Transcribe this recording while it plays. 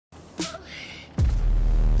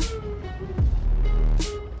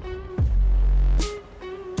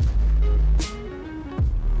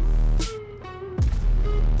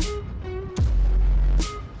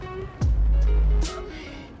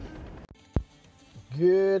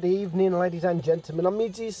Good evening, ladies and gentlemen. I'm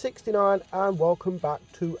Meadsyreplays and welcome back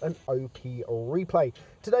to an OP replay.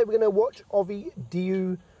 Today we're going to watch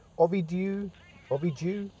ovidiu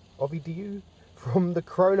from the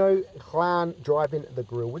Chrono clan driving the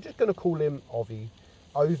Grille. We're just going to call him Ovi.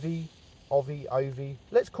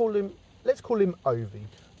 Let's call him Ovi.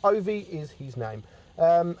 Ovi is his name.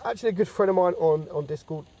 Actually a good friend of mine on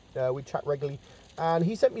Discord. We chat regularly, and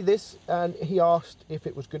he sent me this and he asked if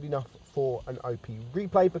it was good enough for an OP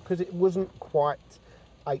replay because it wasn't quite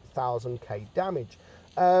 8,000k damage.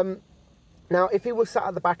 Now if he was sat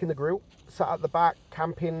at the back in the Grille, sat at the back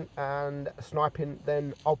camping and sniping,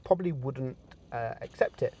 then I probably wouldn't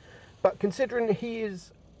accept it. But considering he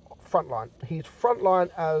is frontline, he's frontline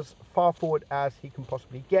as far forward as he can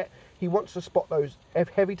possibly get. He wants to spot those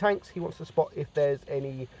heavy tanks, he wants to spot if there's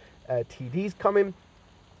any TDs coming,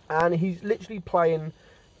 and he's literally playing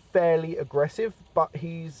fairly aggressive, but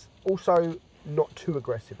he's also not too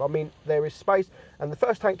aggressive. I mean, there is space, and the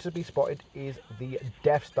first tank to be spotted is the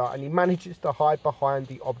Death Star, and he manages to hide behind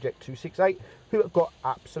the Object 268, who got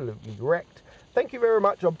absolutely wrecked. Thank you very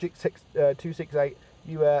much, Object 268.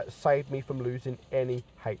 You saved me from losing any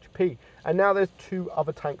HP. And now there's two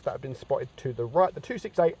other tanks that have been spotted to the right, the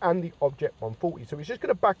 268 and the Object 140. So he's just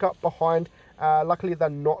going to back up behind. Luckily, they're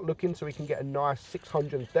not looking, so we can get a nice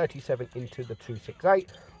 637 into the 268.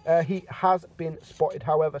 He has been spotted,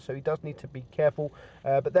 however, so he does need to be careful.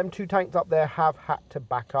 But them two tanks up there have had to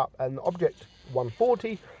back up, and the Object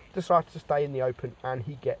 140 decides to stay in the open, and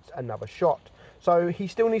he gets another shot. So he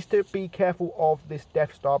still needs to be careful of this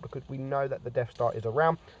Death Star because we know that the Death Star is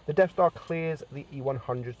around. The Death Star clears the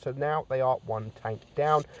E100, so now they are one tank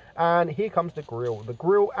down. And here comes the Grille. The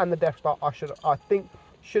Grille and the Death Star, I think,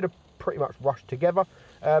 should have pretty much rushed together.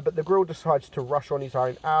 But the Grille decides to rush on his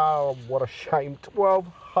own. Oh, what a shame.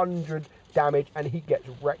 1,200 damage, and he gets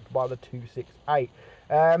wrecked by the 268.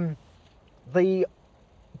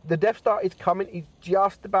 The Death Star is coming. He's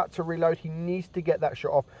just about to reload. He needs to get that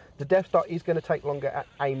shot off. The Death Star is going to take longer at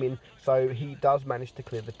aiming, so he does manage to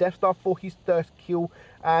clear the Death Star for his first kill,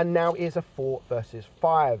 and now is a 4 versus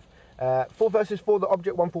 5. 4 versus 4, the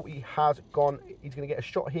Object 140 has gone. He's going to get a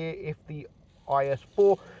shot here if the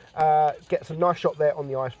IS-4 gets a nice shot there on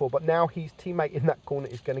the IS-4, but now his teammate in that corner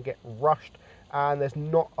is going to get rushed, and there's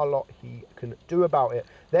not a lot he can do about it.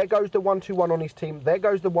 There goes the 121 on his team. There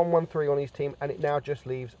goes the 113 on his team, and it now just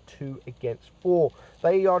leaves 2 against 4.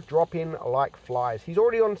 They are dropping like flies. He's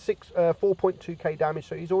already on 4.2k damage,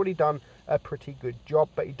 so he's already done a pretty good job,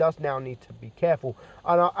 but he does now need to be careful.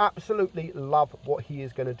 And I absolutely love what he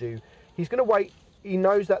is going to do. He's going to wait. He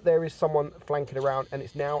knows that there is someone flanking around, and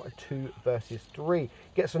it's now a 2 versus 3.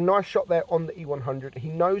 Gets a nice shot there on the E100. He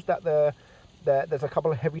knows that there's a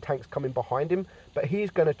couple of heavy tanks coming behind him, but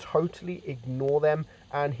he's going to totally ignore them,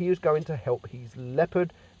 and he is going to help his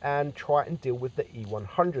Leopard and try and deal with the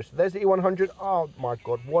E100. So there's the E100. Oh my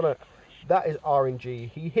god, that is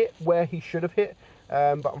RNG. He hit where he should have hit,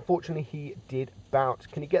 but unfortunately he did bounce.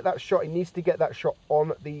 Can he get that shot? He needs to get that shot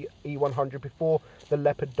on the E100 before the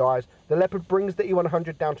Leopard dies. The Leopard brings the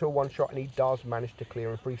E100 down to a 1 shot, and he does manage to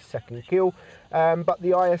clear a 3-second kill. But the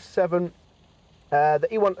IS-7,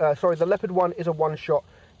 the Leopard 1 is a 1 shot.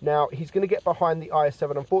 Now he's going to get behind the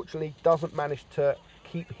IS-7. Unfortunately, doesn't manage to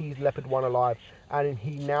keep his Leopard 1 alive, and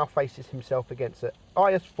he now faces himself against an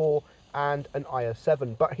IS-4 and an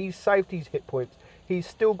IS-7. But he's saved his hit points. He's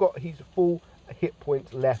still got his full hit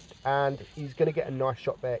points left, and he's going to get a nice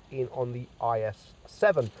shot there in on the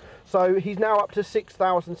IS-7. So he's now up to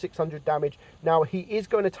 6,600 damage. Now he is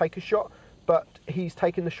going to take a shot, but he's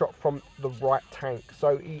taking the shot from the right tank.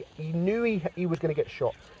 So he knew he was going to get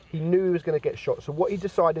shot. He knew he was going to get shot. So what he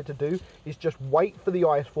decided to do is just wait for the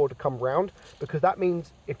IS-4 to come round, because that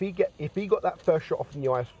means if he got that first shot off from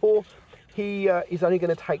the IS-4, he is only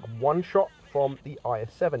going to take 1 shot from the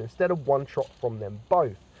IS-7 instead of 1 shot from them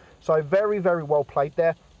both. So very, very well played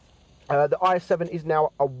there. The IS-7 is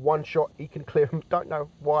now a 1 shot. He can clear him. Don't know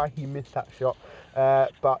why he missed that shot,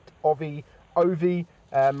 but Ovi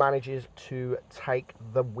manages to take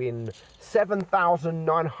the win.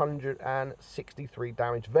 7,963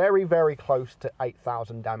 damage. Very, very close to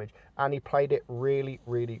 8,000 damage. And he played it really,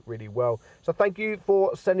 really, really well. So thank you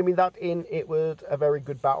for sending me that in. It was a very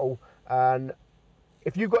good battle. And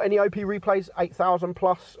if you've got any OP replays, 8,000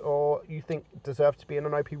 plus, or you think deserve to be in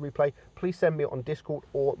an OP replay, please send me on Discord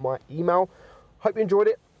or my email. Hope you enjoyed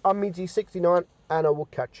it. I'm Meadsyreplays, and I will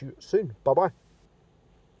catch you soon. Bye-bye.